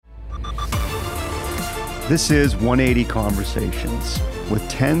This is 180 Conversations with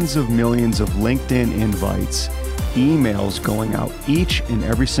tens of millions of LinkedIn invites, emails going out each and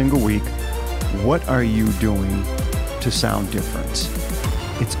every single week. What are you doing to sound different?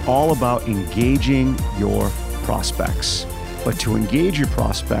 It's all about engaging your prospects. But to engage your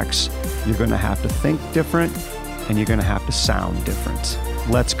prospects, you're going to have to think different and you're going to have to sound different.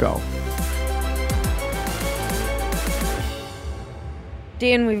 Let's go.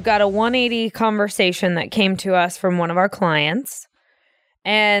 Dan, we've got a 180 conversation that came to us from one of our clients.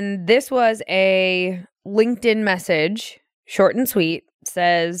 And this was a LinkedIn message, short and sweet,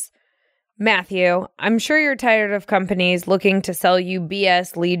 says, Matthew, I'm sure you're tired of companies looking to sell you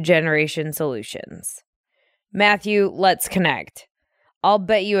BS lead generation solutions. Matthew, let's connect. I'll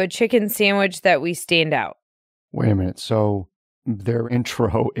bet you a chicken sandwich that we stand out. Wait a minute. So their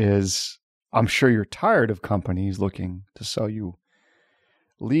intro is, I'm sure you're tired of companies looking to sell you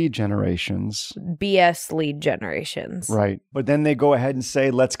lead generations. BS lead generations. Right. But then they go ahead and say,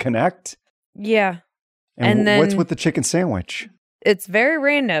 let's connect. Yeah. And then what's with the chicken sandwich? It's very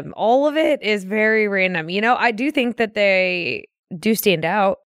random. All of it is very random. You know, I do think that they do stand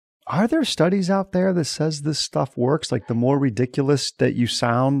out. Are there studies out there that says this stuff works? Like the more ridiculous that you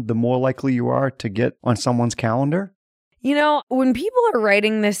sound, the more likely you are to get on someone's calendar? You know, when people are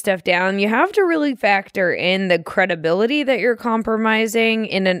writing this stuff down, you have to really factor in the credibility that you're compromising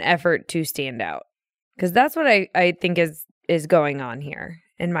in an effort to stand out. Because that's what I think is going on here,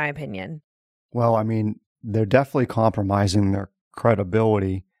 in my opinion. Well, I mean, they're definitely compromising their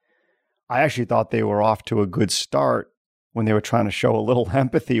credibility. I actually thought they were off to a good start when they were trying to show a little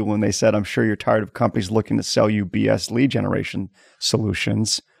empathy when they said, I'm sure you're tired of companies looking to sell you BS lead generation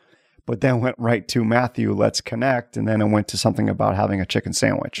solutions. But then went right to Matthew, let's connect. And then it went to something about having a chicken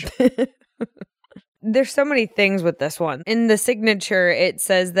sandwich. There's so many things with this one. In the signature, it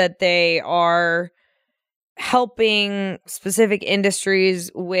says that they are helping specific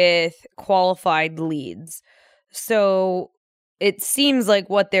industries with qualified leads. So it seems like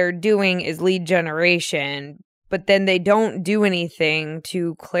what they're doing is lead generation, but then they don't do anything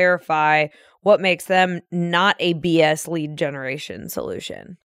to clarify what makes them not a BS lead generation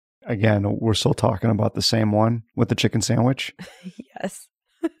solution. Again, we're still talking about the same one with the chicken sandwich? Yes.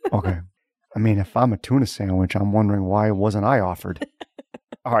 Okay. I mean, if I'm a tuna sandwich, I'm wondering why wasn't I offered?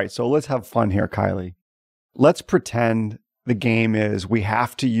 All right, so let's have fun here, Kylie. Let's pretend the game is we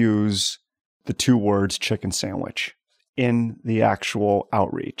have to use the two words chicken sandwich in the actual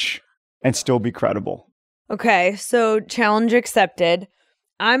outreach and still be credible. Okay, so challenge accepted.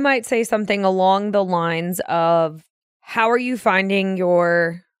 I might say something along the lines of, how are you finding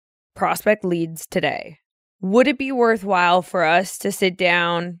your prospect leads today? Would it be worthwhile for us to sit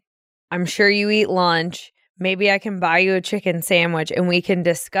down? I'm sure you eat lunch. Maybe I can buy you a chicken sandwich and we can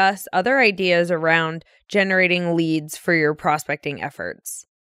discuss other ideas around generating leads for your prospecting efforts.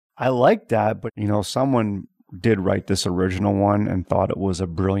 I like that, but you know, someone did write this original one and thought it was a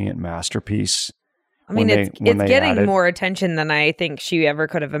brilliant masterpiece. I mean, it's getting more attention than I think she ever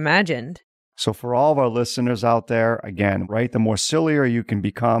could have imagined. So for all of our listeners out there, again, right, the more sillier you can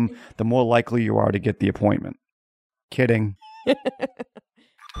become, the more likely you are to get the appointment. Kidding.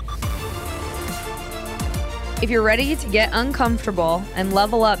 If you're ready to get uncomfortable and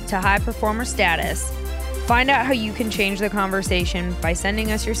level up to high performer status, find out how you can change the conversation by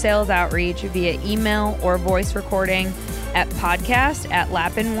sending us your sales outreach via email or voice recording at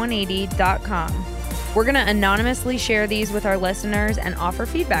podcast@lapin180.com. We're going to anonymously share these with our listeners and offer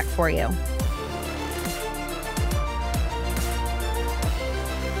feedback for you.